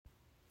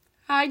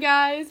Hi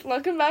guys,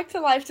 welcome back to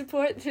Life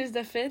Support. This is the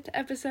 5th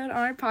episode on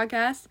our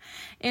podcast,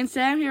 and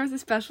today I'm here with a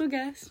special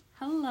guest.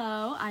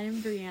 Hello, I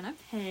am Brianna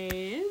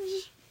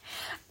Page.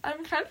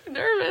 I'm kind of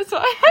nervous.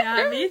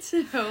 Yeah, me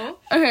too.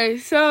 Okay,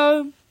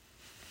 so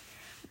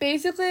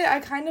basically I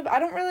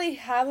don't really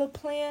have a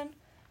plan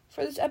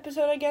for this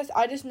episode, I guess.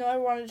 I just know I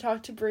wanted to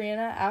talk to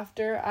Brianna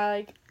after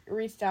I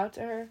reached out to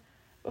her.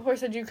 Before,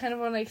 so do you kind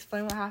of want to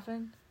explain what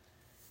happened?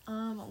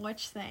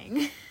 Which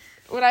thing?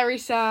 When I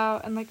reached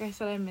out and I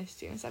said I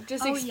missed you and stuff.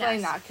 Just explain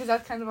yes. that, because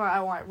that's kind of what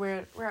I want,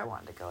 where I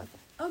wanted to go with it.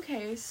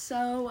 Okay,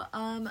 so,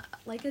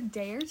 a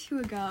day or two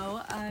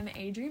ago,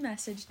 Adri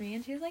messaged me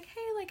and she was like, hey,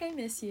 I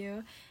miss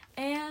you.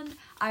 And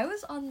I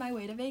was on my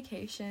way to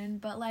vacation,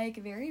 but,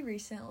 very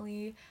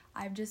recently,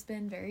 I've just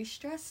been very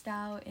stressed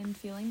out and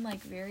feeling,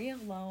 very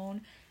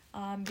alone,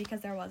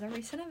 because there was a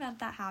recent event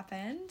that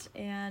happened,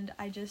 and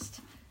I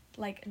just,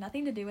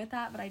 nothing to do with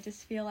that, but I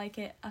just feel like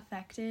it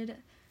affected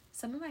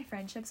some of my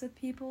friendships with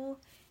people,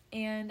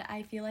 and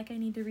I feel like I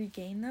need to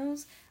regain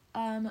those,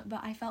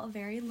 but I felt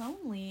very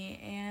lonely,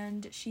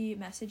 and she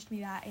messaged me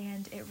that,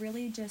 and it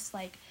really just,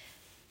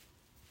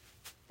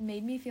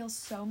 made me feel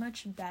so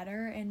much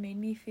better, and made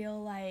me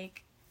feel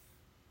like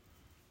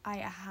I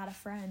had a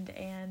friend,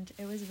 and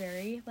it was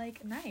very,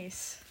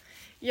 nice.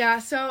 Yeah,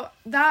 so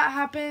that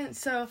happened.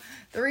 So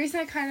the reason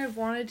I kind of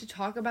wanted to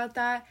talk about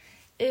that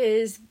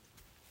is,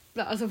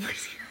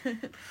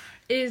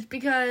 is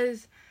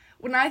because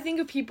when I think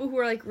of people who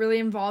are, really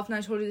involved, and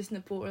I told you this in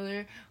the pool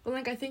earlier,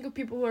 when, I think of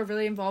people who are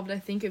really involved, I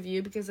think of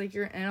you, because,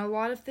 you're in a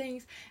lot of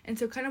things, and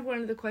so kind of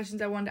one of the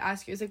questions I wanted to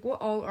ask you is,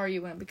 what all are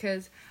you in?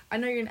 Because I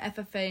know you're in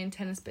FFA and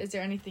tennis, but is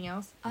there anything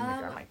else? I'm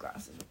gonna grab my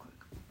glasses real quick.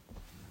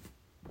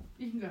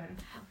 You can go ahead.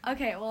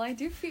 Okay, well, I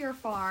do Fear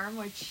Farm,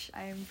 which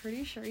I'm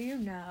pretty sure you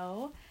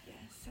know.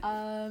 Yes.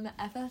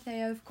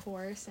 FFA, of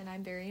course, and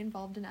I'm very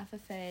involved in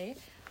FFA.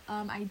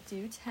 I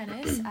do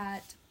tennis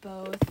at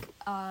both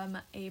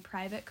a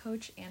private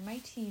coach and my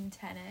team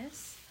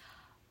tennis.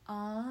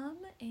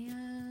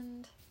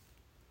 And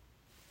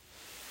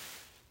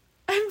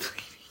I'm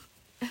bleeding.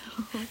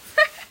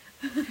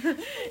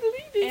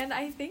 And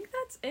I think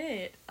that's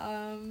it.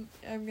 I'm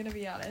gonna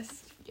be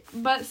honest.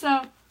 But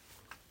so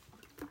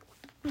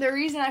the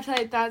reason I feel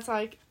like that's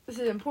this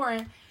is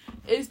important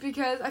is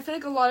because I feel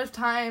like a lot of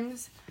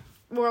times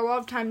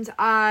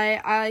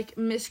I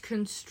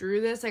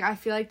misconstrue this. I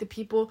feel like the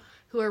people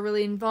who are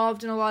really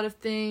involved in a lot of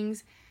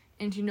things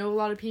and who know a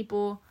lot of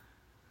people,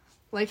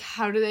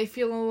 how do they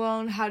feel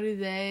alone? How do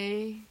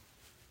they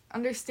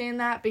understand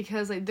that?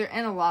 Because, they're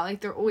in a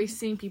lot. They're always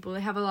seeing people. They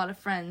have a lot of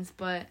friends,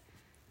 but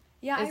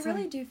yeah, I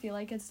really do feel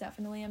like it's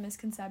definitely a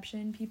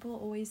misconception. People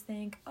always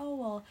think, oh,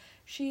 well,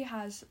 she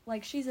has,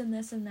 she's in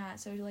this and that,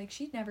 so,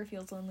 she never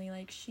feels lonely.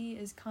 She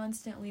is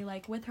constantly,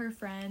 with her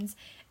friends,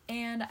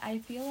 and I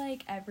feel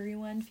like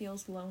everyone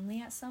feels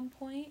lonely at some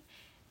point,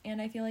 and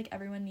I feel like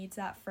everyone needs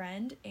that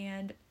friend,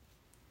 and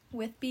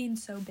with being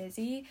so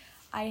busy,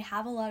 I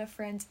have a lot of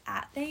friends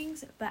at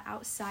things, but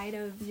outside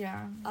of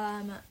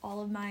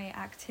all of my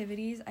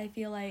activities, I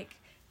feel like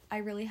I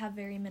really have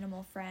very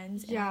minimal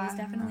friends, and I was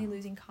definitely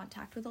losing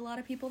contact with a lot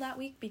of people that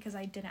week because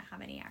I didn't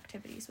have any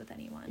activities with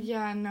anyone.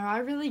 Yeah, no, I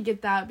really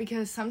get that,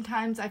 because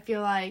sometimes I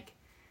feel like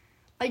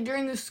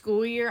during the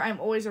school year, I'm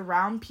always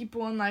around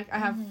people, and, I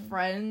have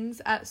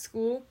friends at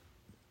school.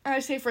 And I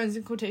say friends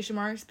in quotation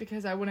marks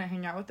because I wouldn't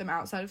hang out with them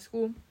outside of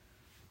school.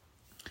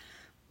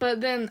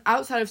 But then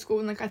outside of school,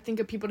 when, I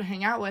think of people to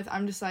hang out with,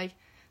 I'm just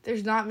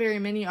there's not very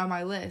many on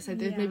my list.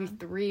 There's maybe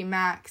 3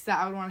 max that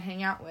I would want to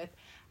hang out with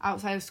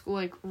outside of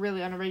school,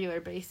 really on a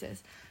regular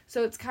basis.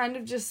 So it's kind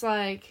of just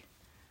I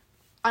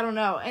don't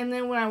know. And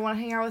then when I want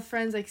to hang out with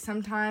friends,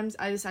 sometimes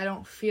I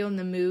don't feel in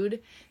the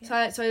mood.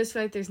 Yeah. So I just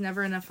feel like there's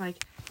never enough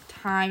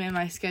time in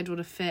my schedule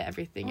to fit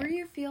everything in. Or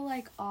you feel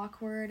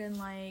awkward and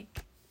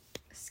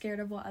scared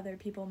of what other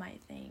people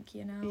might think,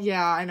 you know?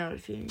 Yeah, I know what you're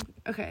feeling.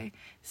 Okay.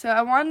 So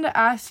I wanted to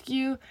ask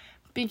you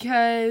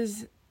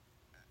because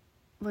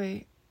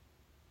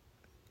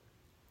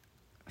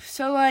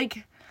so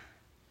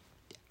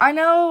I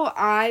know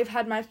I've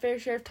had my fair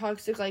share of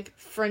toxic,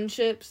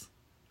 friendships,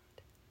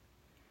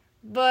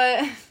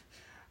 but,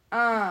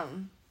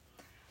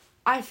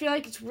 I feel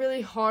like it's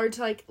really hard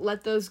to,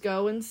 let those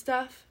go and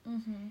stuff,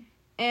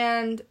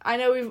 and I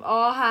know we've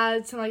all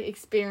had some,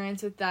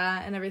 experience with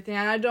that and everything,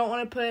 and I don't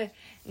want to put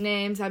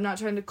names. I'm not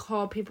trying to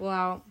call people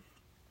out,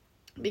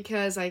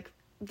 because,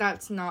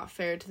 that's not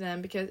fair to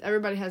them, because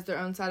everybody has their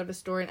own side of a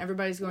story, and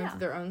everybody's going through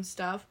their own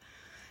stuff,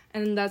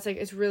 and that's,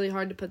 it's really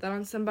hard to put that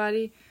on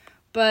somebody.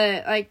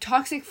 But,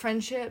 toxic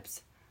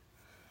friendships,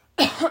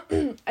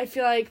 I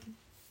feel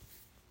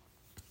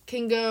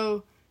can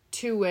go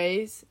 2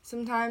 ways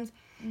sometimes.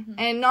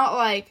 And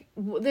not,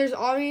 there's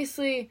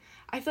obviously,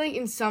 I feel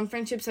in some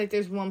friendships,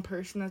 there's one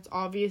person that's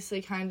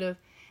obviously kind of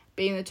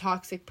being the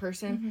toxic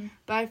person.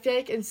 But I feel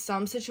in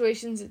some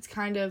situations, it's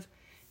kind of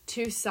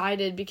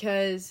 2-sided,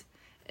 because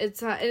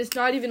it's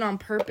not even on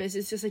purpose.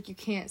 It's just, you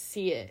can't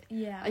see it.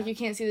 Yeah. You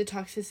can't see the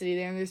toxicity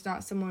there, and there's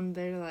not someone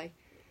there to,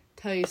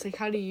 tell you. It's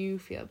how do you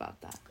feel about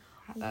that?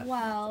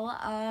 Well,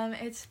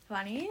 it's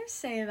funny you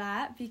say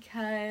that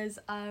because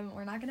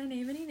we're not gonna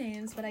name any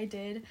names, but I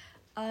did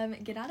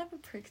get out of a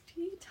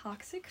pretty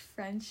toxic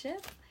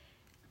friendship,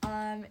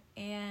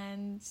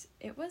 and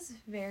it was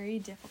very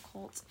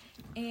difficult,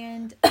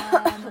 and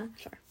Sure.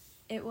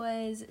 it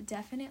was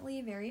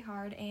definitely very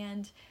hard,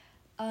 and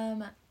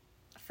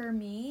for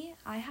me,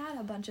 I had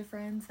a bunch of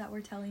friends that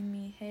were telling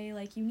me, hey,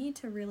 like, you need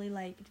to really,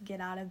 like,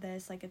 get out of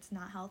this, like, it's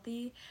not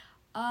healthy,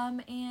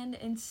 and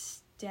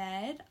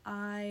instead,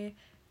 I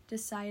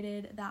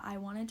decided that I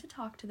wanted to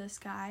talk to this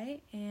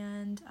guy,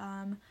 and,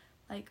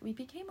 like, we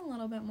became a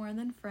little bit more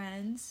than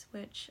friends,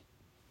 which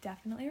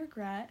definitely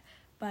regret,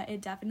 but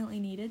it definitely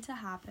needed to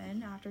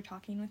happen after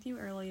talking with you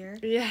earlier.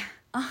 Yeah.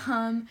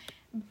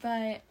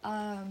 But,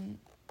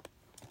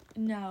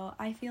 no,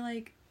 I feel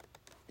like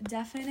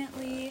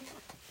definitely,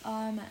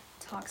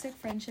 toxic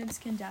friendships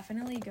can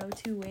definitely go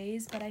two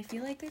ways, but I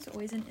feel like there's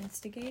always an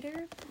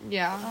instigator,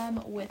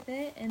 with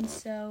it, and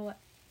so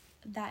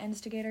that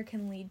instigator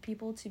can lead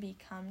people to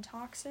become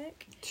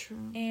toxic.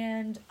 True.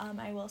 And,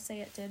 I will say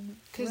it did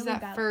because really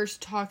that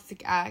first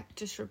toxic act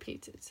just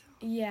repeats itself.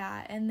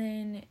 Yeah, and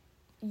then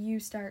you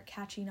start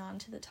catching on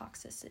to the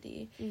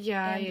toxicity.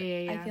 Yeah, and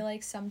yeah. I feel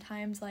like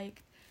sometimes,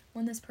 like,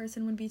 when this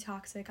person would be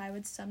toxic, I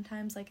would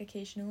sometimes, like,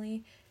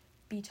 occasionally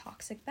be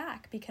toxic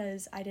back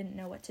because I didn't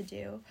know what to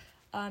do.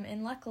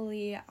 And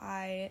luckily,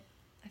 I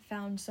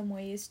found some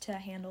ways to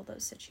handle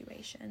those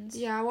situations.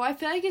 Yeah, well, I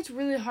feel like it's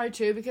really hard,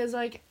 too, because,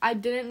 like, I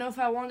didn't know if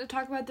I wanted to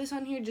talk about this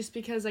on here just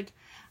because, like,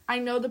 I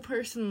know the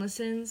person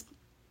listens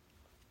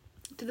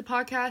to the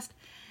podcast,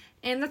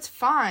 and that's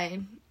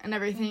fine and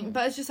everything,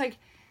 but it's just, like,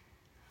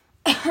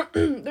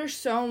 there's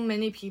so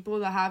many people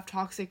that have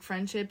toxic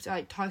friendships or,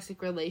 like,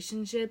 toxic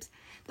relationships.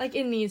 Like,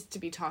 it needs to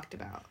be talked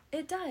about.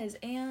 It does,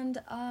 and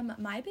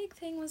my big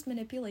thing was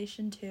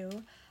manipulation,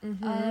 too.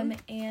 Mm-hmm.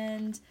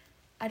 And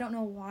I don't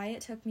know why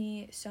it took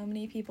me so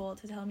many people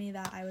to tell me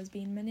that I was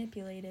being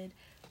manipulated,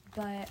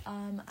 but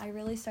I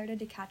really started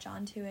to catch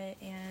on to it,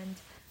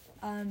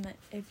 and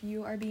if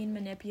you are being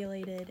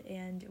manipulated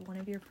and one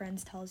of your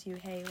friends tells you,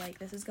 hey, like,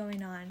 this is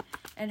going on,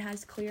 and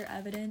has clear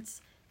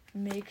evidence,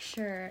 make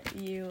sure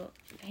you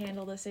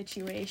handle the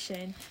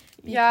situation,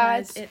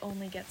 because it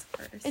only gets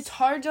worse. It's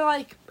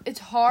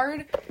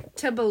hard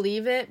to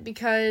believe it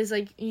because,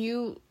 like,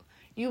 you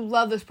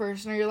love this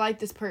person or you like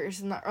this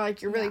person or,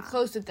 like, you're really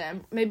close with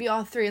them, maybe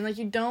all three, and, like,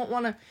 you don't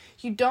want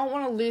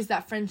to lose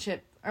that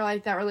friendship or,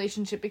 like, that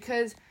relationship,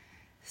 because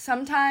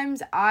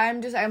sometimes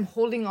I'm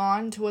holding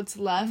on to what's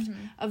left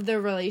of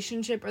the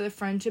relationship or the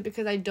friendship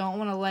because I don't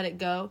want to let it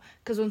go,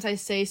 because once I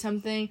say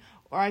something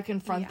or I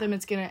confront them,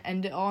 it's going to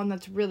end it all, and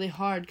that's really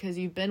hard because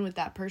you've been with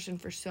that person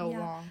for so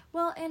long.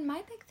 Well, and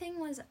my big thing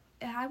was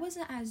I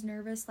wasn't as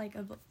nervous, like,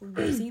 of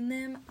losing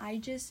them. I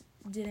just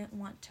didn't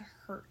want to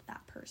hurt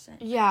that person.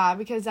 Yeah,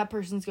 because that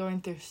person's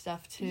going through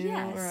stuff, too.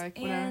 Yes, or, like,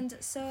 whatever. And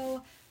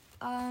so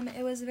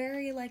it was a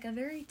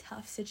very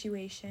tough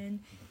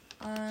situation,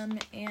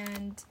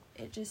 and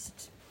it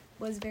just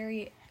was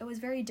very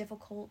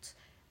difficult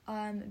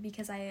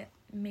because I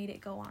made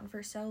it go on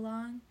for so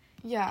long.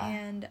 Yeah.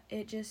 And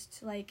it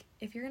just, like,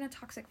 if you're in a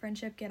toxic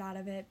friendship, get out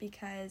of it,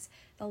 because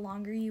the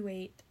longer you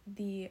wait,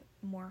 the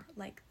more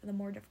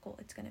difficult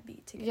it's going to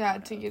be to get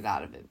out of. Get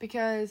out of it.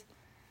 Because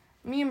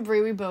me and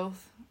Brie, we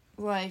both,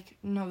 like,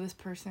 know this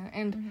person.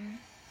 And,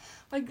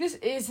 like, this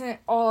isn't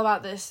all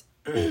about this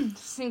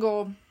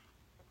single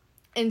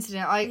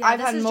incident. Like, I've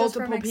had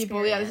multiple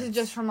people. Yeah, this is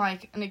just from,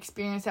 like, an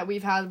experience that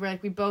we've had where,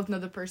 like, we both know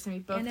the person. We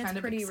both kind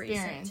of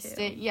experienced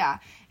it. Yeah.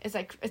 It's,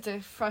 like, it's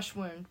a fresh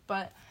wound.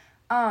 But,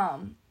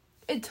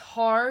 it's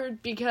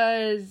hard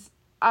because,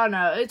 I don't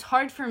know, it's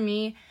hard for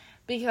me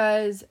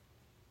because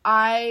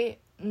I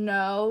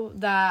know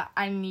that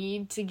I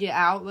need to get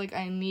out, like,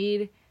 I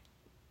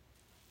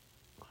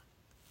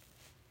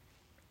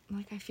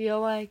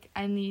feel like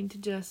I need to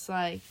just,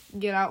 like,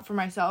 get out for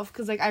myself,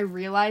 because, like, I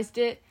realized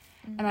it,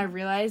 and I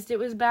realized it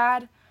was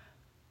bad,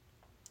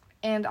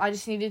 and I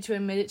just needed to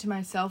admit it to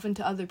myself and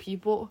to other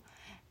people,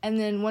 and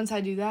then once I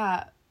do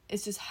that,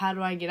 it's just, how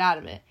do I get out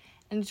of it?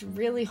 And it's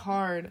really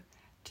hard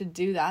to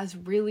do that. It's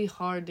really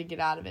hard to get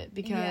out of it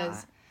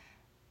because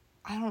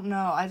I don't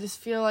know. I just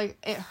feel like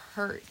it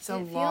hurts a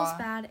lot. It feels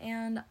bad,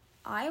 and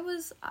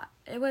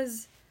it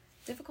was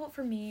difficult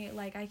for me.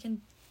 Like,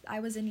 I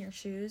was in your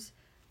shoes,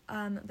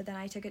 but then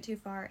I took it too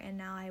far, and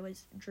now I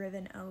was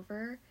driven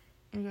over,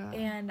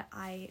 and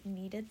I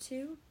needed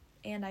to,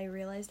 and I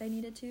realized I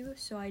needed to,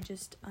 so I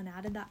just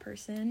unadded that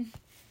person.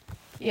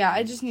 Yeah,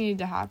 it just needed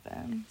to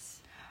happen.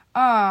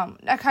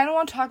 I kind of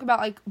want to talk about,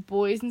 like,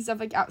 boys and stuff,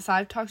 like,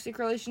 outside of toxic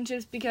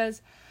relationships,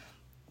 because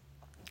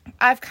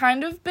I've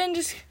kind of been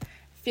just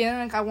feeling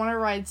like I want to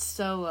ride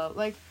solo.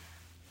 Like,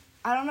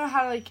 I don't know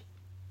how to, like,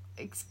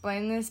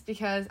 explain this,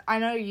 because I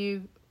know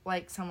you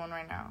like someone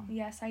right now.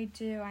 Yes, I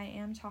do. I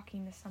am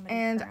talking to somebody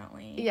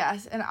currently.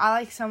 Yes, and I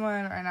like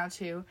someone right now,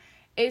 too.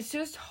 It's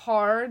just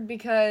hard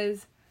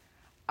because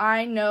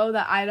I know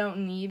that I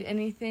don't need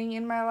anything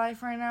in my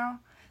life right now.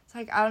 It's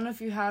like, I don't know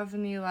if you have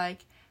any,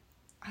 like,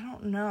 I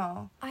don't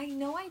know. I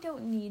know I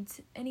don't need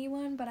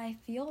anyone, but I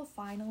feel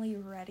finally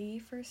ready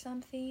for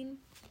something.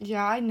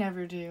 Yeah, I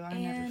never do. I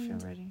never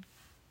feel ready.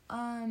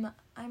 I'm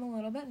a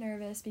little bit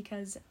nervous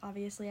because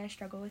obviously I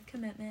struggle with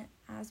commitment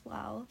as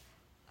well.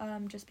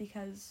 Just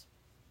because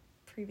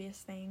previous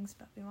things,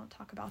 but we won't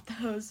talk about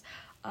those.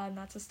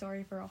 That's a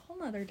story for a whole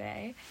nother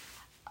day.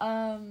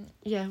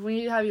 Yeah, we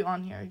need to have you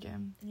on here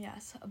again.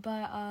 Yes,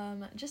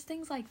 but just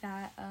things like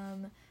that.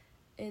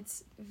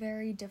 It's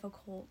very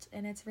difficult,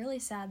 and it's really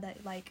sad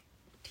that like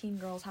teen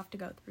girls have to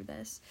go through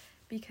this,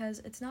 because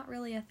it's not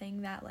really a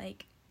thing that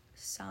like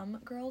some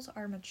girls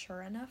are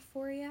mature enough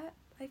for yet,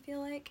 I feel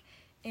like.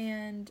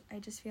 And I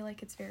just feel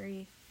like it's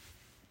very,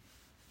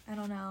 I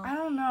don't know,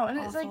 and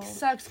awful. It's like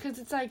sucks because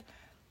it's like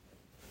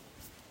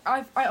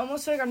I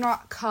almost feel like I'm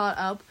not caught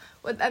up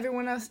with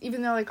everyone else,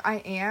 even though like I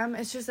am.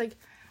 It's just like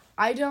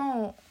I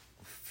don't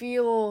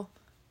feel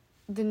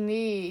the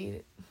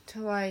need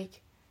to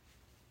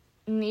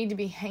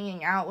be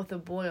hanging out with a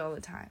boy all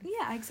the time.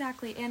 Yeah,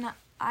 exactly. And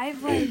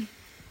I've like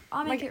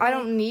I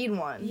don't need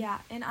one. Yeah,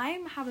 and I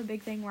have a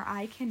big thing where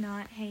I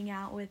cannot hang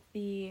out with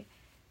the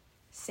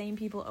same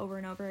people over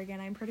and over again.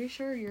 I'm pretty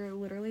sure you're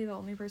literally the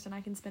only person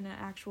I can spend an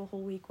actual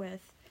whole week with,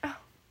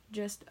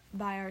 just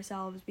by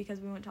ourselves, because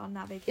we went on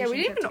that vacation. Yeah, we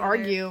didn't even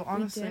argue,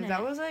 honestly.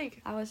 That was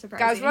like, I was surprised.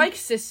 Guys, we're like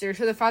sisters,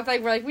 so the fact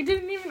like we're like we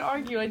didn't even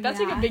argue, like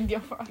that's like a big deal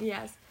for us.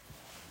 Yes.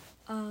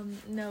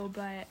 No,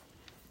 but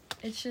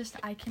it's just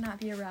I cannot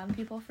be around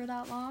people for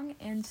that long,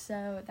 and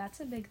so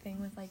that's a big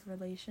thing with like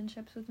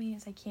relationships with me,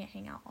 is I can't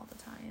hang out all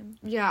the time.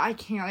 Yeah, I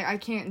can't. Like I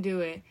can't do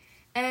it.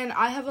 And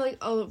I have, like,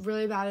 a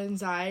really bad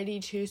anxiety,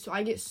 too, so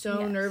I get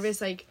so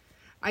nervous. Like,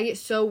 I get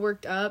so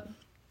worked up,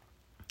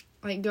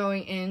 like,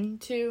 going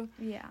into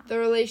the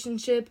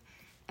relationship.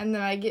 And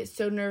then I get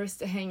so nervous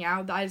to hang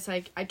out that I just,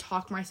 like, I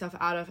talk myself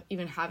out of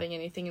even having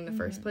anything in the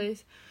first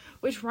place.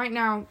 Which, right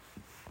now,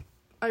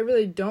 I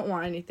really don't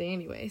want anything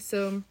anyway.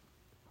 So,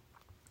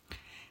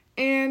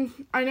 and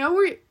I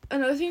know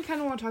another thing I kind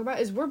of want to talk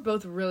about is we're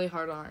both really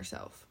hard on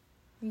ourselves.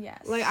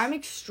 Yes. Like, I'm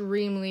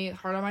extremely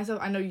hard on myself.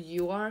 I know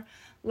you are.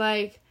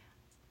 Like,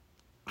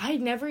 I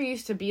never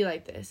used to be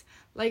like this.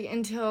 Like,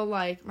 until,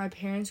 like, my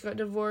parents got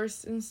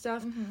divorced and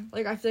stuff.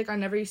 Like, I feel like I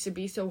never used to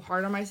be so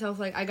hard on myself.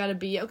 Like, I got a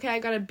B. Okay, I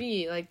got a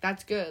B. Like,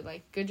 that's good.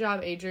 Like, good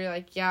job, Adri.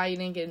 Like, yeah, you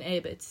didn't get an A,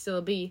 but it's still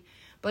a B.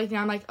 But, like,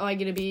 now I'm like, oh, I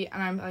get a B.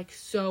 And I'm, like,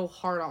 so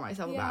hard on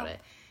myself about it.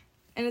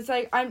 And it's,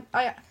 like, I'm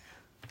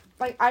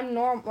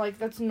normal. Like,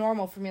 that's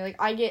normal for me. Like,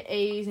 I get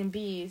A's and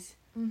B's.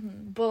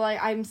 But,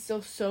 like, I'm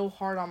still so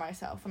hard on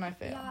myself when I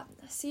fail. Yeah,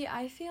 see,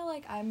 I feel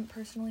like I'm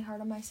personally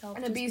hard on myself.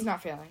 And a B's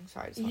not failing.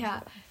 Sorry.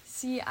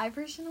 See, I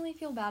personally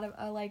feel bad,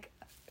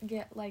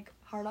 get, like,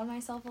 hard on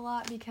myself a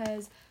lot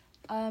because,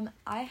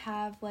 I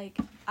have, like,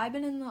 I've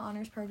been in the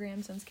honors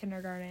program since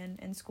kindergarten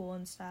and school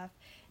and stuff.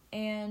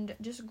 And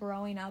just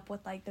growing up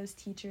with, like, those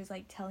teachers,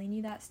 like, telling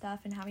you that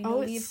stuff and having to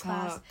leave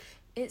class,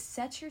 it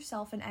sets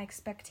yourself an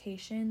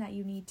expectation that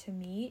you need to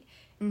meet.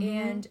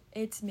 And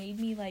it's made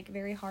me, like,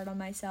 very hard on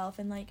myself.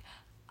 And, like,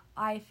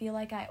 I feel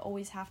like I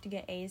always have to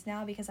get A's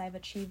now because I've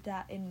achieved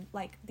that in,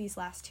 like, these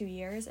last 2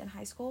 years in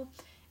high school.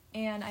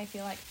 And I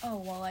feel like, oh,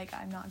 well, like,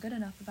 I'm not good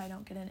enough if I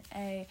don't get an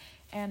A.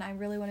 And I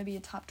really want to be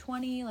a top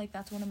 20. Like,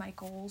 that's one of my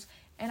goals.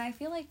 And I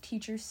feel like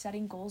teachers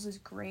setting goals is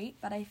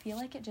great, but I feel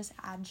like it just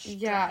adds stress.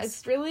 Yeah,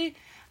 it's really,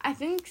 I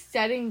think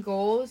setting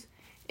goals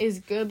is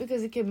good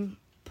because it can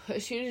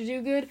push you to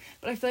do good,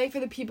 but I feel like for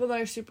the people that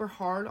are super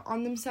hard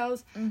on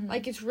themselves,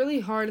 like, it's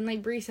really hard. And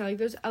like Bree said, like,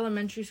 those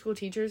elementary school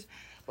teachers,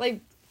 like,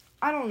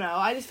 I don't know,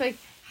 I just feel like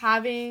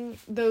having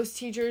those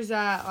teachers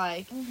that,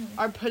 like,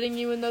 are putting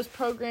you in those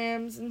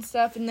programs and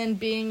stuff, and then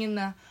being in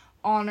the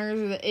honors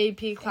or the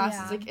AP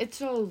classes, like, it's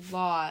a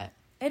lot.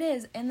 It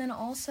is. And then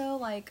also,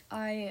 like,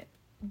 I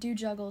do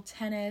juggle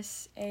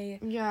tennis, a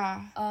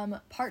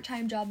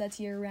part-time job that's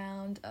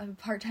year-round, a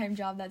part-time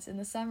job that's in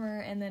the summer,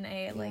 and then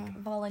a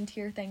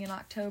volunteer thing in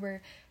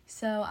October.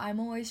 So I'm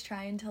always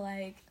trying to,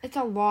 like, it's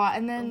a lot,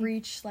 and then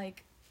reach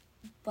like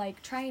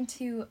trying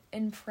to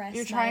impress.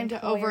 You're trying to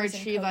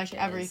overachieve, like,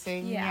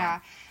 everything. Yeah,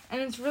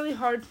 and it's really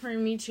hard for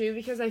me too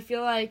because I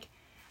feel like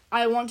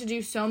I want to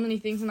do so many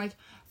things and, like,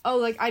 oh,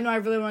 like, I know I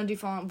really want to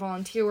do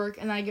volunteer work,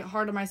 and I get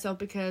hard on myself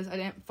because I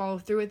didn't follow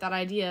through with that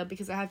idea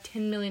because I have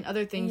 10 million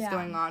other things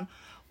going on.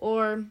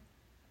 Or,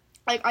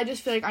 like, I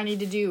just feel like I need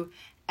to do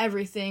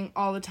everything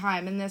all the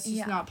time, and that's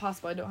just not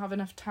possible. I don't have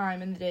enough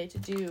time in the day to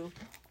do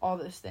all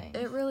those things.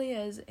 It really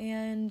is,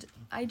 and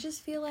I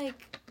just feel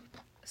like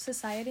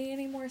society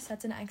anymore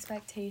sets an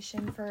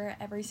expectation for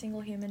every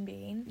single human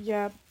being.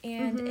 Yep.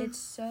 And it's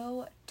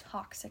so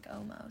toxic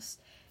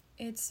almost.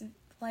 It's,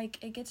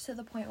 like, it gets to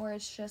the point where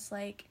it's just,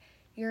 like,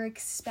 you're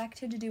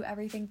expected to do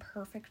everything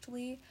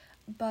perfectly,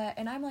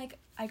 and I'm, like,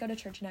 I go to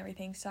church and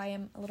everything, so I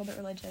am a little bit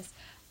religious,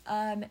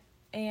 and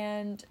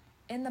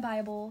in the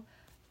Bible,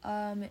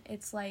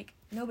 it's, like,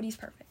 nobody's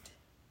perfect.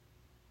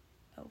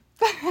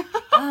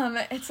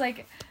 It's,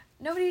 like,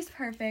 nobody's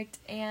perfect,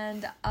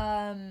 and,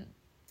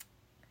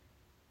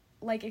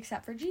 like,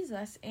 except for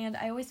Jesus, and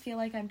I always feel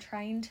like I'm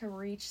trying to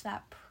reach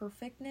that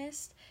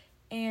perfectness,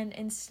 And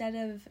instead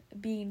of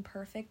being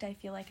perfect, I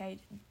feel like I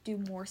do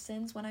more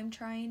sins when I'm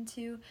trying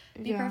to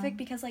be perfect.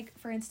 Because, like,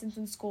 for instance,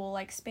 in school,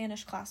 like,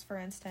 Spanish class, for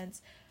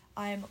instance,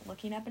 I'm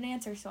looking up an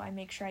answer, so I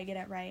make sure I get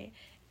it right.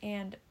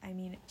 And, I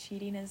mean,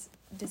 cheating is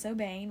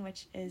disobeying,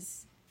 which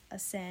is a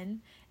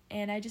sin.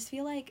 And I just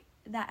feel like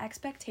that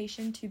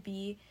expectation to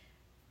be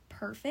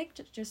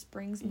perfect just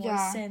brings more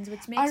sins,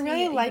 which makes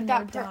me even more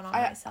down on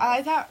myself. I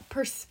like that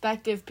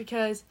perspective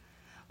because,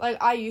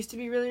 like, I used to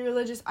be really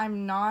religious.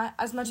 I'm not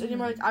as much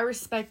anymore. Like, I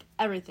respect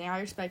everything. I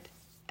respect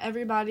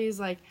everybody's,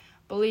 like,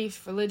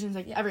 beliefs, religions,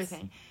 like,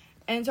 everything.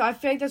 And so I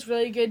feel like that's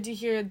really good to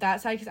hear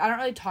that side because I don't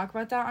really talk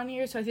about that on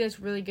here. So I think it's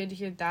really good to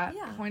hear that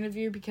point of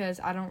view because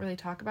I don't really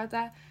talk about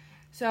that.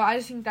 So I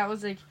just think that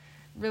was, like,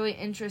 really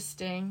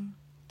interesting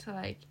to,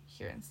 like,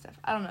 hear and stuff.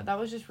 I don't know. That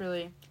was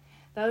really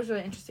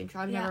interesting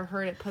because I've never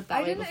heard it put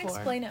that way before. I didn't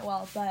explain it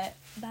well, but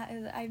that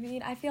is, I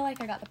mean, I feel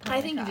like I got the point.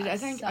 I think you did.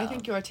 I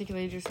think you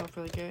articulated yourself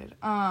really good.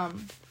 But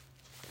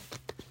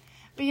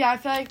yeah, I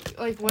feel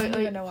like what, I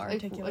don't even know what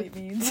articulate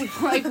means.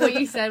 Like what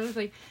you said with,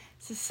 like,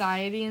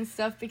 society and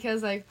stuff,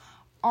 because, like,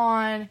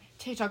 on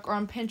TikTok or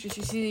on Pinterest,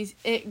 you see these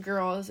it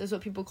girls, is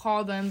what people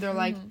call them. They're,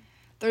 like,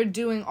 they're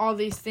doing all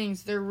these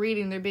things. They're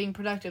reading. They're being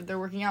productive. They're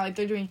working out. Like,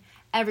 they're doing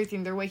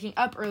everything. They're waking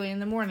up early in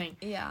the morning.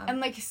 Yeah. And,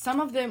 like, some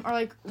of them are,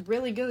 like,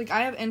 really good. Like,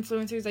 I have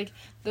influencers, like,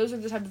 those are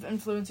the type of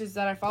influencers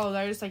that I follow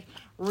that are just, like,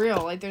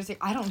 real. Like, there's, like,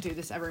 I don't do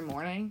this every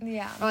morning.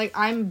 Yeah. Or, like,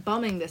 I'm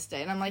bumming this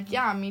day. And I'm like,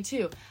 yeah, me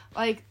too.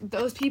 Like,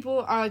 those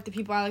people are, like, the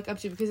people I look up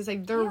to because it's,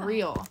 like, they're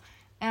real.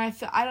 And I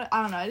feel, I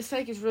don't know. I just feel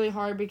like it's really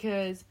hard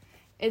because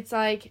it's,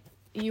 like,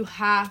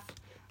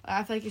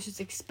 I feel like it's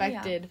just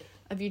expected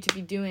of you to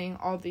be doing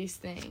all these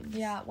things.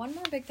 Yeah. One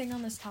more big thing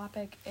on this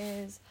topic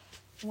is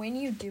when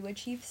you do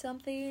achieve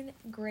something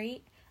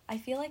great, I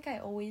feel like I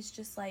always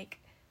just, like,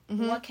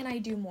 what can I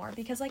do more?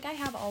 Because, like, I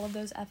have all of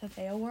those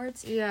FFA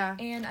awards. Yeah.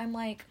 And I'm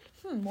like,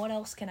 what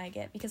else can I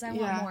get? Because I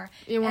want more.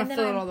 You want to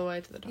fill it all the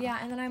way to the top. Yeah,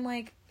 and then I'm,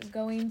 like,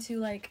 going to,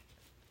 like,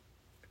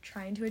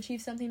 trying to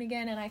achieve something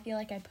again, and I feel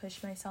like I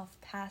push myself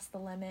past the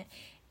limit,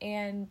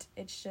 and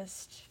it's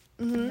just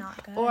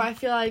not good. Or I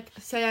feel like,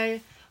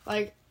 say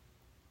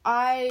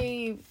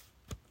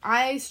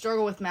I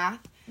struggle with math.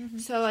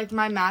 So, like,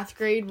 my math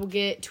grade will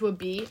get to a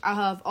B. I'll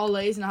have all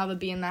A's and I'll have a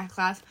B in that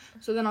class.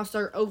 So then I'll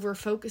start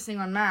over-focusing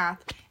on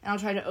math, and I'll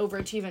try to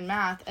overachieve in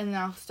math, and then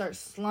I'll start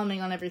slumming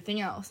on everything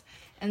else.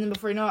 And then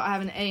before you know it, I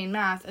have an A in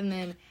math, and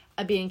then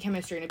a B in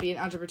chemistry, and a B in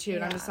algebra 2.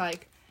 And I'm just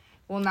like,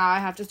 well, now I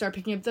have to start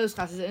picking up those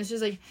classes. And it's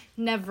just, like,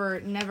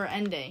 never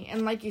ending.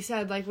 And like you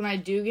said, like, when I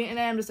do get an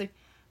A, I'm just like,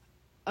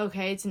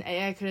 okay, it's an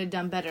A, I could have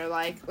done better.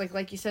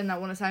 Like you said in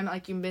that one assignment,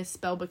 like, you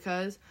misspelled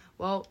because.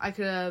 Well, I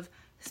could have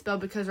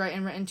spelled because right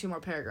and written 2 more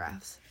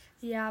paragraphs.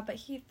 Yeah, but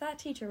that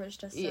teacher was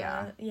just he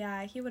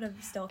would have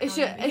still he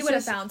would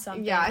have found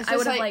something. Yeah, I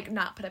would have, like,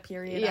 not put a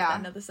period at the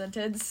end of the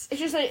sentence. It's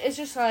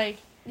just like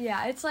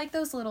yeah, it's like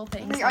those little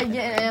things. Like, I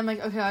get an A, I'm like,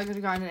 okay, I could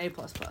have gotten an A++.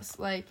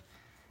 Like,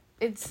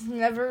 it's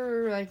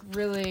never, like,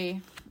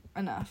 really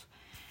enough.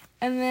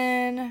 And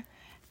then,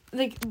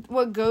 like,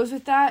 what goes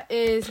with that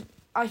is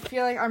I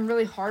feel like I'm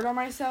really hard on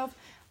myself.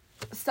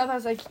 Stuff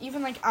that's, like,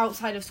 even, like,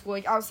 outside of school,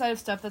 like, outside of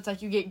stuff that's,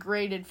 like, you get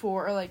graded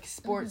for, or, like,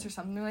 sports or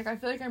something. Like, I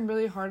feel like I'm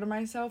really hard on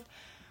myself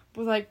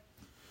with, like,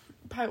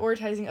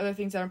 prioritizing other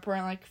things that are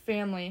important, like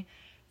family,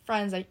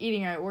 friends, like,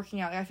 eating right, working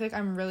out. Like, I feel like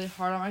I'm really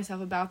hard on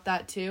myself about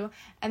that, too.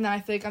 And then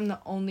I feel like I'm the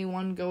only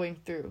one going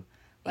through,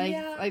 like,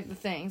 like, the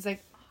things.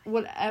 Like,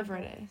 whatever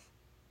it is.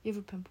 You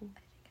have a pimple?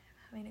 I think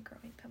I'm having a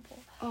growing pimple.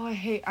 Oh,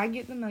 I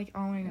get them, like,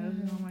 on my nose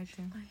and on my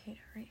chin. I hate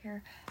it right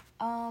here.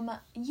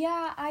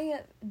 Yeah, I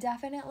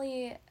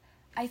definitely...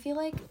 I feel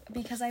like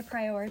because I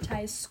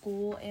prioritize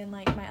school and,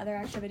 like, my other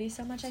activities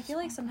so much, I feel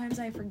like sometimes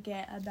I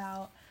forget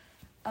about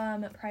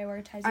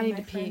prioritizing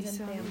my friends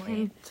and family. I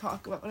need to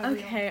talk about whatever.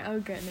 Okay, oh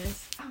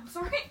goodness. I'm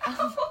sorry.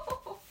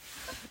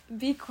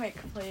 Be quick,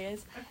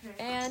 please.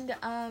 Okay. And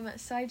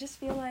so I just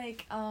feel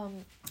like I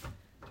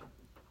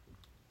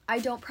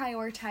don't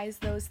prioritize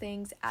those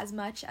things as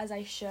much as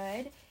I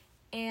should,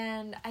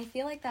 and I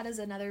feel like that is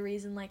another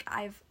reason, like,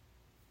 I've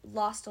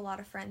lost a lot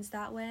of friends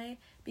that way,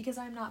 because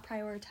I'm not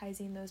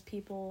prioritizing those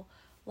people,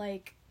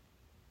 like,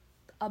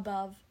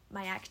 above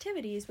my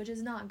activities, which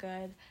is not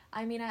good.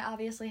 I mean, I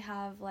obviously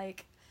have,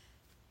 like,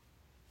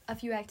 a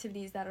few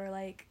activities that are,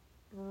 like,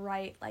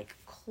 right, like,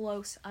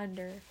 close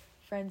under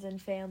friends and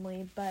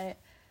family, but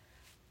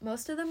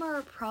most of them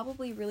are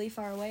probably really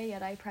far away,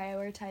 yet I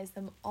prioritize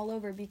them all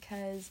over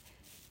because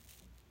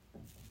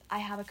I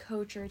have a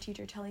coach or a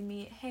teacher telling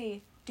me,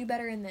 hey, do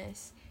better in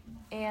this.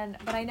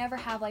 But I never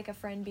have, like, a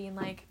friend being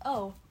like,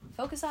 oh,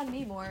 focus on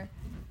me more.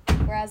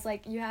 Whereas,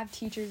 like, you have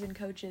teachers and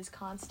coaches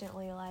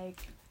constantly,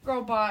 like...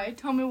 Girl, bye.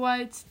 Tell me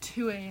why it's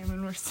 2 a.m.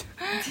 and we're still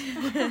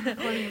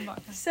recording a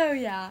podcast. So,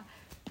 yeah.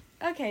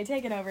 Okay,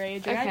 take it over,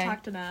 Adri. Okay. I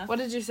talked enough. What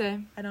did you say?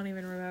 I don't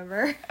even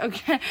remember.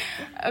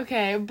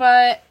 Okay,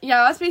 but,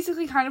 yeah, that's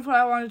basically kind of what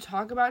I wanted to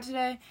talk about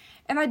today.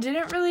 And I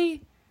didn't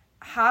really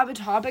have a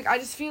topic. I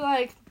just feel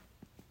like...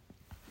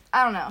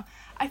 I don't know.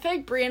 I feel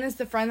like Brianna's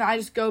the friend that I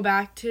just go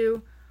back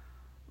to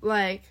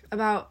like,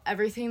 about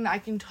everything that I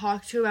can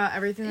talk to about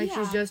everything. Like,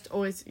 Yeah. she's just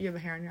always... You have a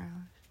hair on your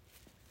eyelash.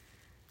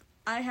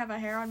 I have a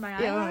hair on my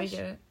eyelash? Yeah, let me get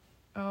it.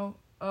 Oh,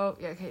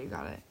 yeah, okay, you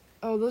got it.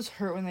 Oh, those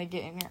hurt when they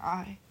get in your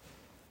eye.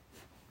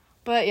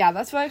 But, yeah,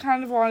 that's what I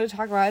kind of wanted to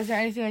talk about. Is there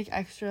anything, like,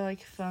 extra,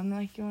 like, fun,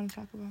 like, you want to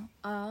talk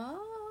about?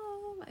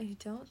 I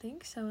don't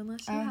think so,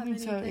 unless you I don't have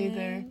think anything.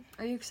 so either.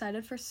 Are you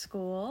excited for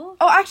school?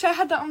 Oh, actually, I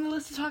had that on the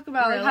list to talk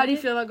about. Like, how do you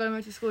Really? feel about going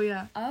back to school?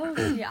 Yeah. Oh,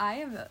 see, I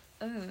am...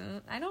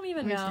 I don't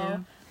even Me know.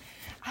 too.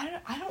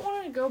 I don't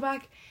want to go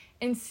back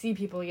and see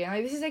people again.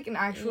 Like, this is, like, an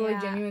actual,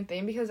 like, genuine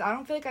thing, because I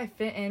don't feel like I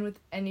fit in with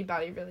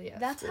anybody really at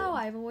That's school. how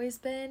I've always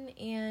been,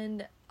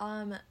 and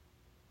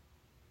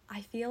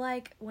I feel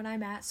like when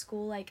I'm at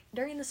school, like,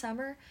 during the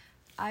summer,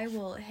 I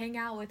will hang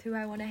out with who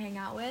I want to hang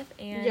out with,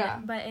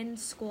 and but in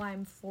school,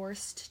 I'm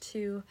forced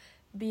to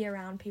be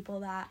around people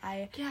that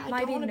I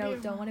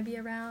don't want to be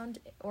around,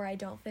 or I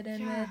don't fit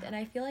in with, and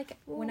I feel like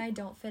when I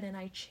don't fit in,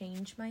 I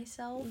change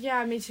myself.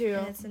 Yeah, me too.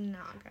 And it's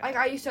not good. Like,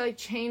 I used to, like,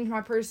 change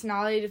my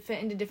personality to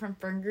fit into different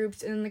friend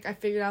groups, and, like, I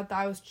figured out that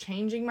I was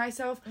changing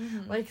myself.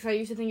 Mm-hmm. Like, 'cause I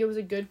used to think it was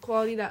a good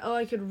quality that,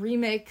 I could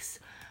remix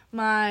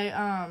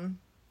my,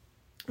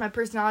 my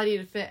personality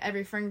to fit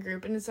every friend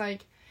group, and it's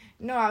like,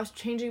 no, I was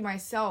changing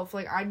myself.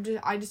 Like, I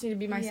just need to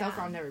be myself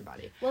around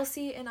everybody. Well,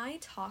 see, and I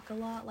talk a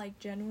lot, like,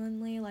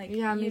 genuinely, like, you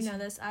know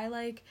this.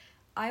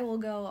 I will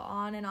go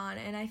on, and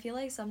I feel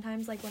like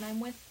sometimes, like, when I'm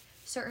with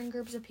certain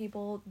groups of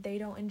people, they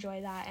don't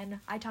enjoy that, and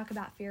I talk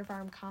about Fear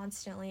Farm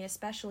constantly,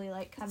 especially,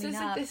 like, coming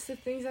up. It's the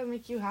things that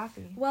make you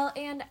happy. Well,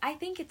 and I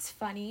think it's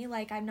funny,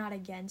 like, I'm not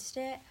against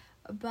it,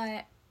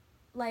 but,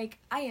 like,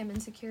 I am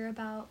insecure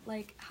about,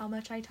 like, how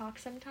much I talk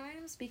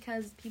sometimes,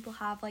 because people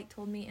have, like,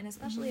 told me, and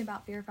especially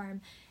about Fear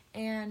Farm,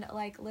 and,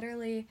 like,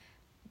 literally,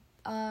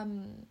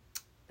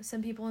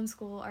 some people in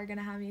school are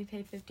gonna have me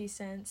pay 50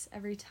 cents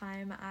every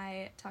time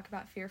I talk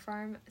about Fear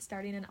Farm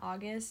starting in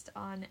August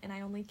and I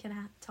only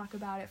can talk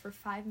about it for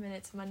 5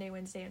 minutes Monday,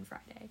 Wednesday, and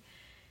Friday.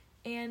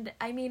 And,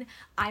 I mean,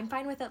 I'm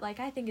fine with it. Like,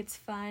 I think it's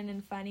fun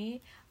and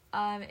funny.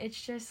 It's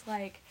just,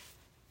 like,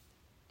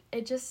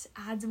 it just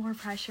adds more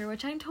pressure,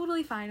 which I'm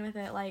totally fine with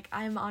it. Like,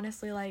 I'm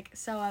honestly, like,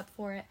 so up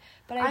for it.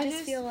 But I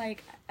just feel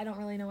like, I don't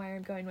really know where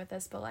I'm going with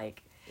this, but,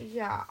 like...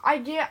 Yeah, I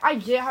get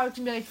how it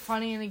can be, like,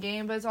 funny in a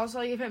game, but it's also,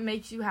 like, if it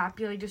makes you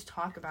happy, like, just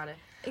talk about it.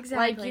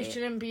 Exactly. Like, you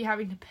shouldn't be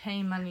having to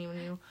pay money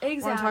when you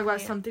want to talk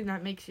about something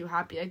that makes you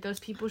happy. Like, those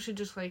people should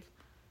just, like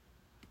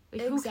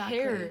who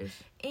cares?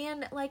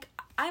 And, like,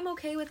 I'm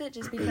okay with it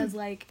just because,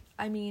 like,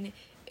 I mean,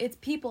 it's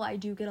people I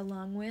do get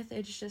along with.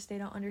 It's just they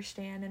don't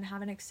understand and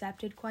haven't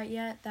accepted quite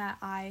yet that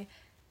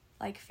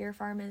Fear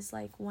Farm is,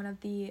 like, one of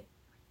the...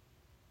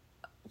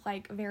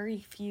 like, very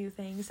few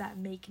things that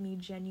make me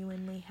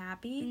genuinely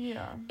happy.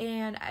 Yeah.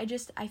 And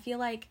I feel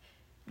like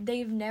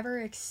they've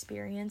never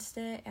experienced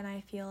it, and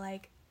I feel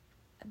like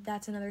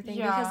that's another thing.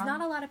 Yeah. Because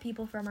not a lot of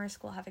people from our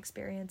school have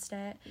experienced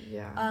it.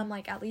 Yeah.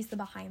 Like, at least the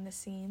behind the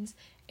scenes.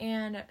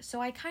 And so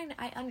I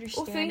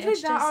understand. Well, things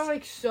like that are,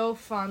 like, so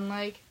fun,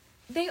 like...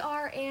 They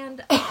are,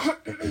 and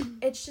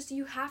it's just,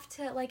 you have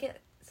to, like,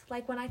 it's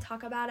like, when I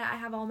talk about it, I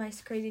have all my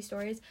crazy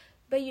stories,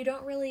 but you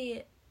don't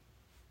really...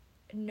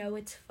 know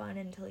it's fun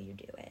until you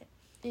do it.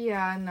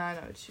 Yeah, no, I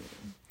know what you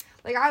mean.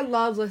 Like, I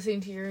love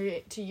listening to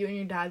you and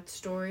your dad's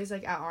stories,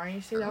 like, at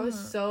RNC. That was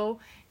so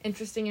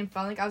interesting and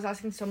fun. Like, I was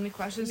asking so many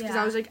questions because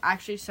I was, like,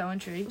 actually so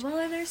intrigued. Well,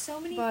 and there's so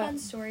many fun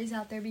stories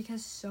out there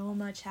because so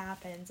much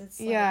happens.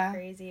 It's, like,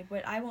 crazy.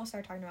 But I won't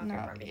start talking about Fear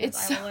Farm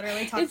because I will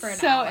literally talk for an hour.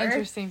 It's so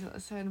interesting to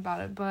listen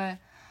about it, but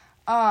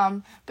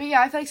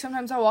yeah, I feel like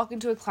sometimes I walk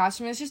into a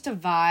classroom and it's just a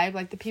vibe.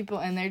 Like, the people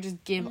in there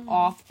just give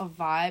off a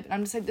vibe. And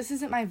I'm just like, this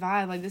isn't my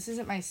vibe. Like, this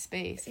isn't my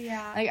space.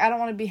 Yeah. Like, I don't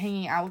want to be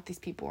hanging out with these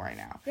people right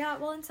now. Yeah,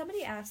 well, and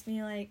somebody asked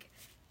me, like,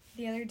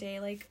 the other day,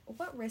 like,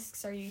 what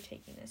risks are you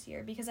taking this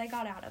year? Because I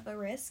got out of a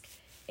risk,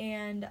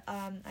 and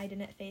I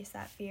didn't face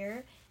that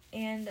fear.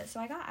 And so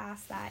I got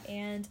asked that,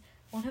 and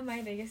one of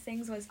my biggest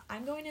things was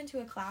I'm going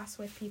into a class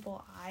with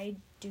people I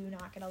do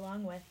not get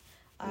along with.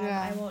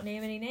 I won't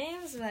name any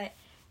names, but...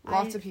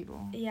 Lots of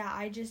people. Yeah,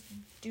 I just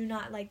do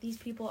not, like, these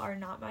people are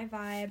not my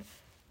vibe.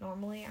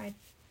 Normally, I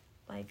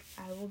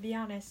will be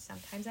honest,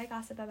 sometimes I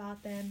gossip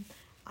about them.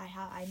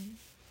 I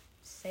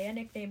say a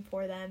nickname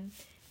for them,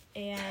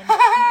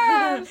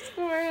 and...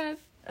 Score.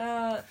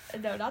 No,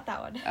 not that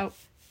one. Oh.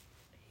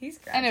 He's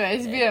graduated.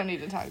 Anyways, we don't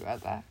need to talk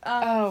about that.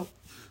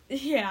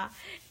 Yeah,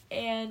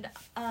 and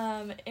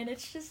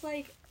it's just,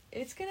 like,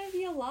 it's gonna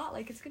be a lot.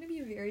 Like, it's gonna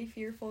be very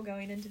fearful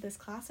going into this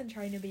class and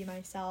trying to be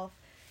myself.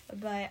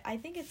 But I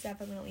think it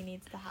definitely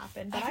needs to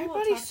happen. But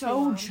everybody's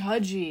so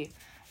judgy.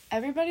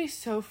 Everybody's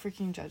so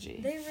freaking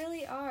judgy. They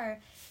really are.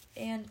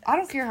 And I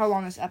don't care how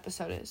long this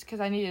episode is, because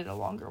I needed a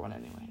longer one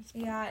anyways.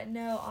 But. Yeah,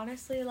 no,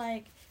 honestly,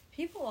 like,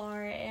 people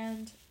are,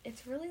 and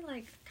it's really,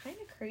 like, kind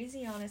of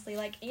crazy, honestly.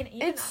 Like, even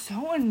it's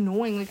so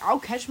annoying. Like, I'll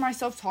catch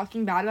myself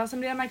talking bad about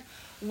somebody. I'm like,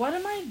 what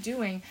am I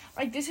doing?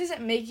 Like, this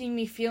isn't making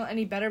me feel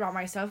any better about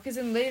myself, because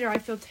then later I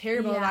feel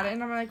terrible about it,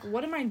 and I'm like,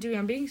 what am I doing?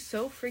 I'm being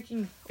so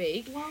freaking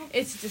fake. Well,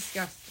 it's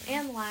disgusting.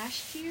 And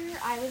last year,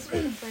 I was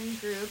with a friend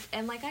group,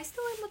 and, like, I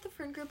still am with the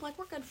friend group. Like,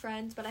 we're good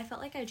friends, but I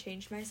felt like I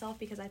changed myself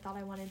because I thought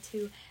I wanted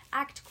to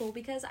act cool,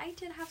 because I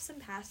did have some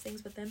past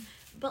things with them,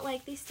 but,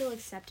 like, they still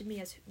accepted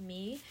me as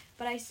me,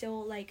 but I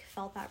still, like,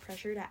 felt that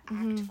pressure to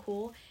act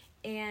cool.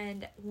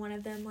 And one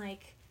of them,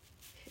 like,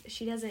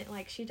 she does it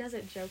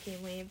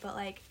jokingly, but,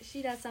 like,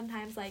 she does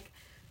sometimes, like,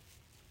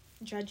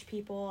 judge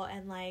people,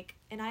 and, like,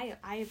 and I'm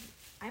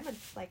a,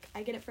 like,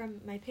 I get it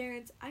from my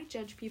parents. I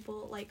judge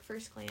people, like,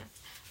 first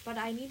glance, but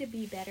I need to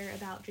be better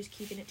about just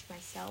keeping it to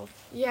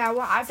myself. Yeah,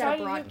 well, I've tried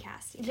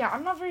broadcasting. Yeah,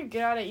 I'm not very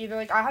good at it either.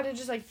 Like, I had to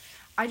just, like,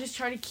 I just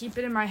try to keep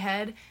it in my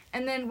head,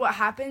 and then what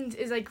happens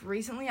is, like,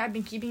 recently I've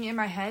been keeping it in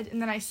my head,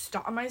 and then I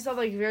stop myself,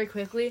 like, very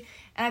quickly,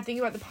 and I think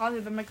about the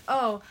positive. I'm like,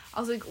 oh, I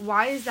was like,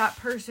 why is that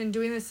person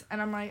doing this?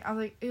 And I was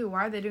like, ew,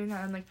 why are they doing that?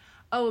 And I'm like,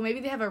 oh, well, maybe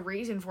they have a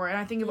reason for it, and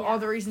I think of all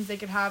the reasons they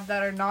could have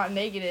that are not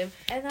negative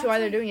to why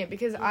they're doing it,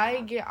 because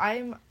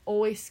I'm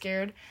always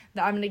scared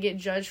that I'm going to get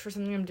judged for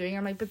something I'm doing.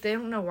 I'm like, but they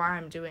don't know why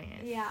I'm doing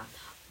it. Yeah.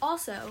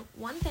 Also,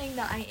 one thing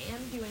that I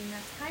am doing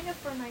that's kind of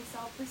for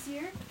myself this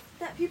year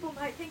that people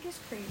might think is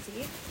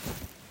crazy,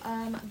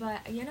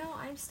 but, you know,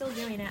 I'm still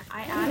doing it.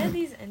 I added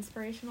these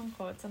inspirational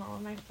quotes in all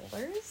of my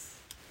folders,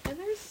 and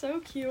they're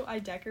so cute. I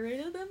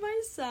decorated them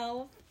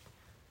myself.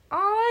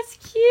 Oh,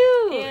 it's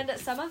cute. And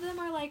some of them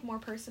are, like, more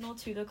personal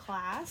to the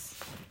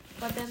class,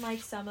 but then,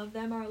 like, some of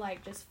them are,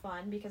 like, just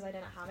fun because I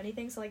didn't have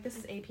anything. So, like, this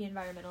is AP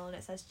Environmental, and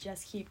it says,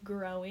 just keep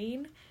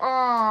growing.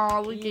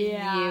 Oh, look at you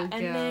and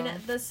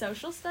then the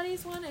social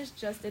studies one is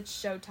just, it's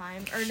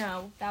showtime. Or,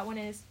 no, that one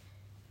is,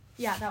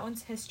 that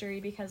one's history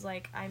because,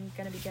 like, I'm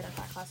gonna be good at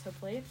that class,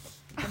 hopefully.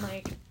 And,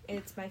 like,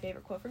 it's my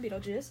favorite quote from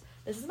Beetlejuice.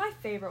 This is my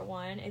favorite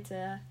one. It's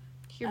a...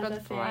 Here by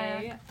the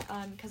flag.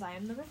 Because I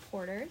am the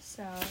reporter,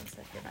 so it's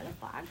like here by the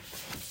flag.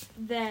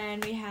 Then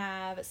we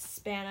have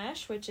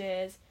Spanish, which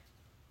is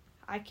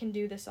I can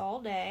do this all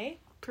day.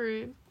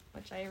 Prude.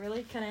 Which I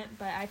really couldn't,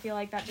 but I feel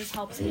like that just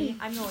helps me.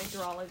 I'm going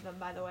through all of them,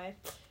 by the way.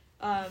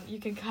 You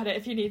can cut it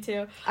if you need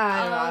to.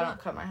 I don't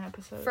cut my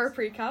episodes. For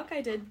pre-calc,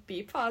 I did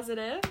be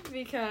positive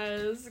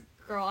because,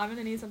 girl, I'm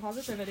going to need some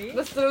positivity.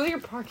 That's literally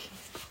your parking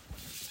spot.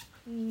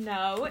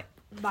 No,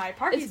 my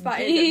parking spot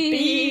is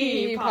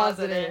be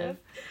positive.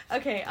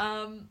 Okay,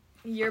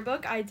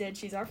 yearbook, I did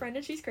She's Our Friend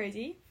and She's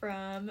Crazy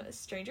from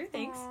Stranger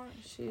Things. Aww,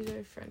 she's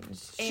our friend.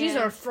 She's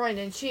our friend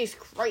and she's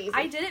crazy.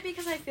 I did it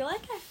because I feel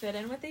like I fit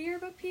in with the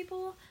yearbook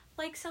people,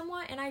 like,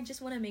 somewhat, and I just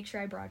want to make sure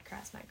I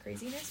broadcast my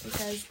craziness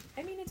because,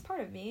 I mean, it's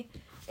part of me.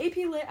 AP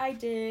Lit, I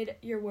did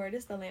Your Word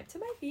is the Lamp to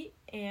My Feet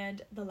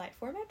and The Light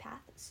for My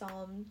Path,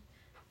 Psalm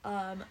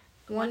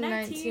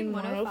 119,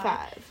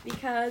 105,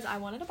 because I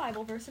wanted a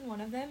Bible verse in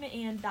one of them,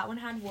 and that one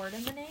had word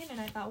in the name, and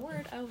I thought,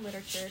 word, oh,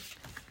 literature.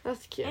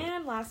 That's cute.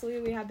 And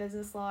lastly, we have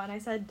business law, and I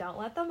said, don't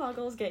let the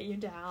muggles get you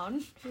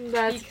down.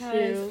 That's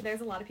because cute. There's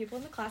a lot of people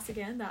in the class,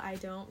 again, that I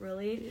don't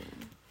really,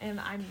 and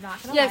I'm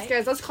not gonna Yes,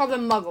 guys, let's call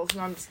them muggles.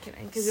 No, I'm just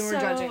kidding, because then we're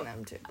judging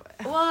them, too. But.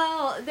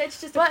 Well, that's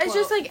just a But quote. it's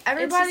just, like,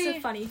 everybody... It's just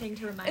a funny thing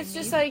to remind me. It's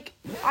just, like,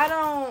 I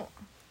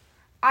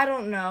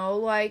don't know,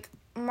 like...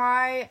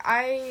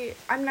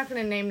 I'm not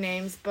gonna name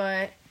names,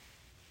 but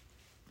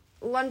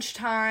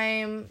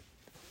lunchtime,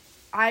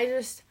 I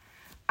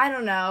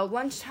don't know.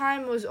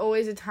 Lunchtime was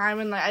always a time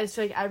when, like, I just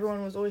feel like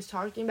everyone was always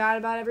talking bad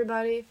about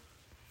everybody,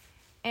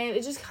 and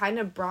it just kind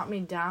of brought me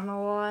down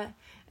a lot.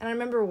 And I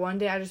remember one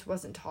day I just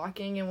wasn't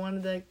talking, and one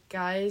of the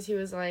guys, he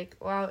was like,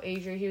 wow,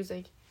 Adri, he was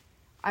like,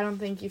 I don't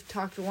think you've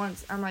talked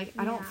once. I'm like,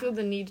 I don't feel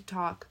the need to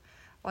talk.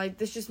 Like,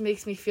 this just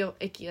makes me feel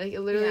icky. Like, it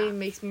literally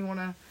makes me want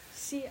to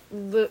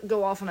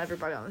go off on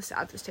everybody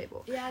at this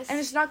table. Yes. And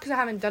it's not because I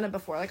haven't done it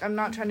before. Like, I'm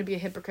not trying to be a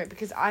hypocrite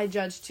because I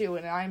judge too,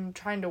 and I'm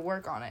trying to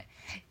work on it.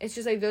 It's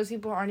just, like, those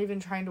people aren't even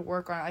trying to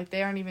work on it. Like,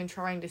 they aren't even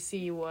trying to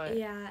see what...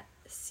 Yeah.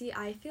 See,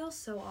 I feel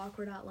so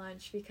awkward at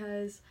lunch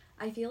because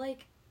I feel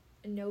like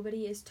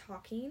nobody is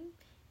talking,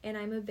 and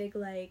I'm a big,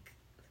 like,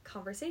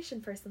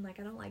 conversation person. Like,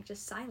 I don't like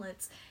just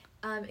silence,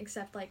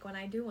 except, like, when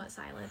I do want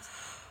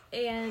silence.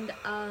 And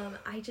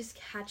I just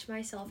catch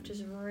myself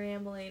just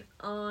rambling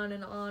on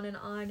and on and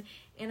on,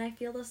 and I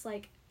feel this,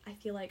 like, I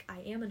feel like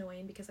I am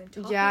annoying because I'm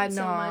talking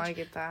so much. I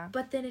get that.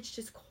 But then it's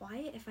just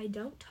quiet if I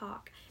don't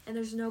talk, and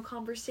there's no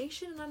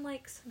conversation, and I'm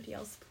like, somebody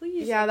else,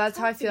 please. Yeah, that's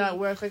how I feel at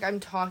work. Like, I'm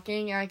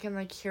talking, and I can,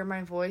 like, hear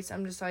my voice.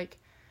 I'm just like,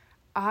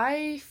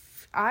 I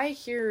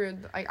hear,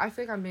 like, I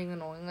feel like I'm being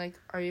annoying. Like,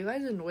 are you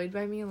guys annoyed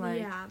by me? Like,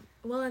 yeah.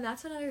 Well, and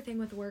that's another thing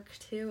with work,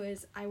 too,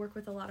 is I work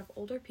with a lot of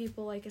older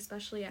people, like,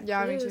 especially at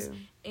Cruise, me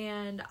too.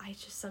 And I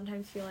just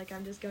sometimes feel like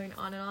I'm just going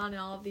on, and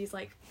all of these,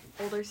 like,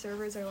 older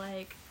servers are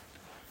like,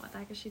 what the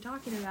heck is she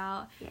talking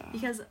about? Yeah.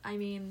 Because, I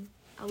mean,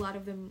 a lot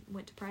of them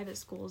went to private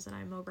schools, and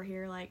I'm over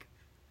here, like,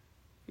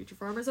 Future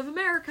Farmers of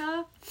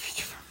America.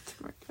 Future Farmers of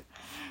America.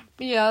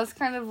 But yeah, that's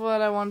kind of what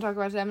I want to talk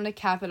about today. I'm going to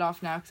cap it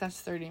off now because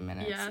that's 30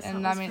 minutes. Yeah,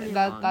 and I mean,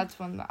 that's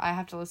when I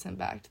have to listen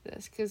back to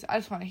this because I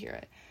just want to hear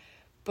it.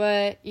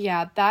 But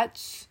yeah,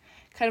 that's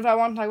kind of what I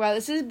want to talk about.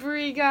 This is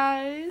Bree,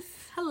 guys.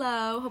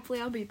 Hello.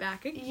 Hopefully I'll be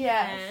back again.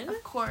 Yes,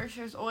 of course.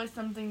 There's always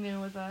something new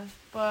with us.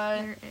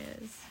 But there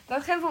is.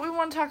 That's kind of what we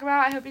want to talk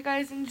about. I hope you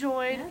guys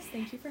enjoyed. Yes,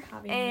 thank you for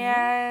having me.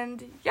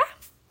 And yeah,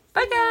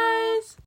 bye guys.